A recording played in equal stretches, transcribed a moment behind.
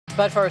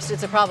But first,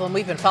 it's a problem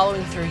we've been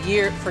following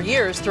for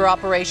years through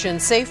Operation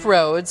Safe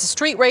Roads.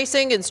 Street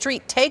racing and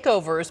street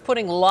takeovers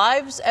putting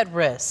lives at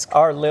risk.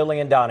 Our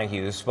Lillian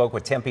Donahue spoke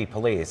with Tempe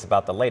Police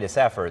about the latest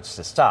efforts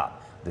to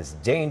stop this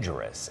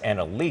dangerous and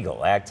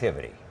illegal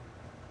activity.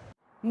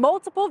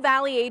 Multiple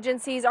Valley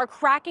agencies are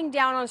cracking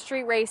down on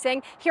street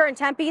racing. Here in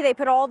Tempe, they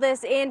put all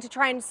this in to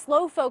try and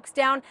slow folks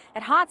down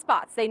at hot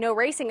spots they know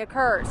racing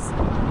occurs.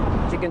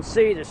 You can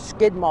see the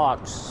skid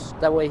marks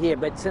that were here,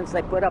 but since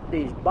they put up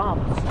these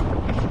bumps,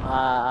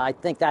 I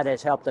think that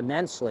has helped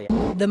immensely.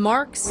 The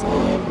marks, a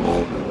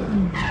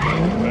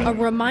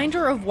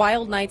reminder of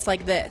wild nights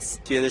like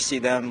this. You either see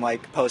them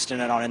like posting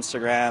it on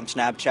Instagram,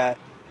 Snapchat,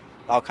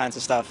 all kinds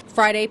of stuff.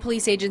 Friday,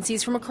 police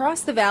agencies from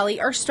across the valley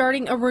are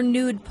starting a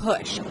renewed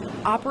push.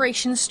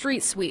 Operation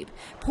Street Sweep,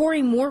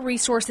 pouring more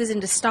resources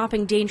into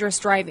stopping dangerous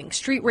driving,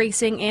 street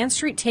racing, and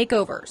street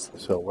takeovers.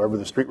 So wherever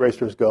the street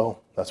racers go,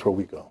 that's where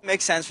we go. It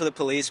makes sense for the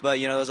police, but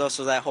there's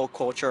also that whole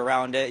culture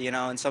around it,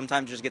 and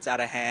sometimes it just gets out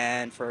of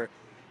hand for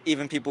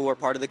even people who are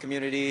part of the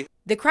community.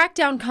 The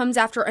crackdown comes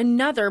after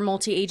another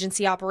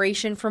multi-agency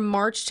operation from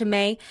March to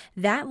May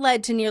that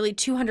led to nearly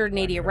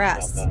 280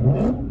 arrests.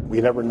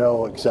 We never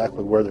know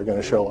exactly where they're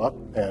going to show up,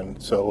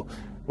 and so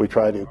we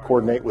try to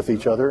coordinate with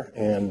each other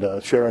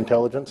and share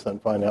intelligence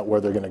and find out where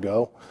they're going to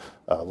go.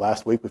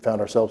 Last week we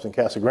found ourselves in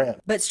Casa Grande.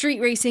 But street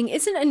racing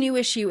isn't a new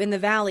issue in the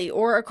valley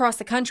or across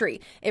the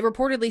country. It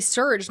reportedly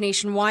surged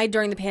nationwide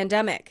during the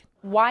pandemic.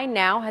 Why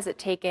now has it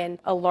taken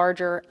a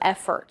larger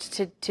effort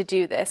to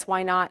do this?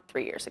 Why not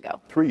 3 years ago?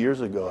 3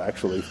 years ago,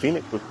 actually,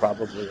 Phoenix was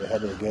probably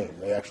ahead of the game.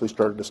 They actually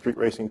started a street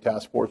racing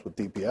task force with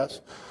DPS,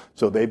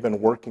 so they've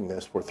been working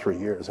this for 3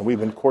 years, and we've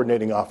been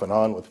coordinating off and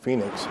on with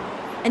Phoenix.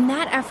 And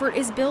that effort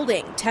is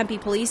building. Tempe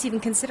Police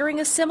even considering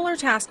a similar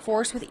task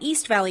force with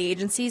East Valley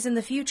agencies in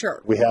the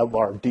future. We have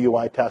our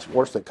DUI task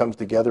force that comes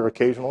together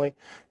occasionally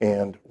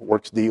and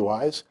works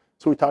DUIs,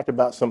 so we talked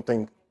about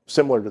something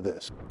similar to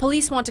this.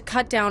 Police want to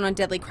cut down on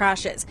deadly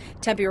crashes.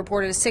 Tempe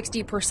reported a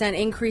 60%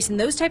 increase in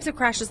those types of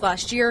crashes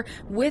last year,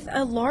 with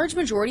a large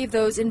majority of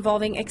those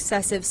involving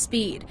excessive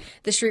speed.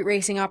 The street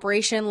racing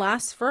operation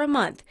lasts for a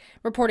month.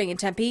 Reporting in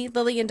Tempe,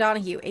 Lillian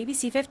Donahue,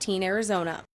 ABC 15, Arizona.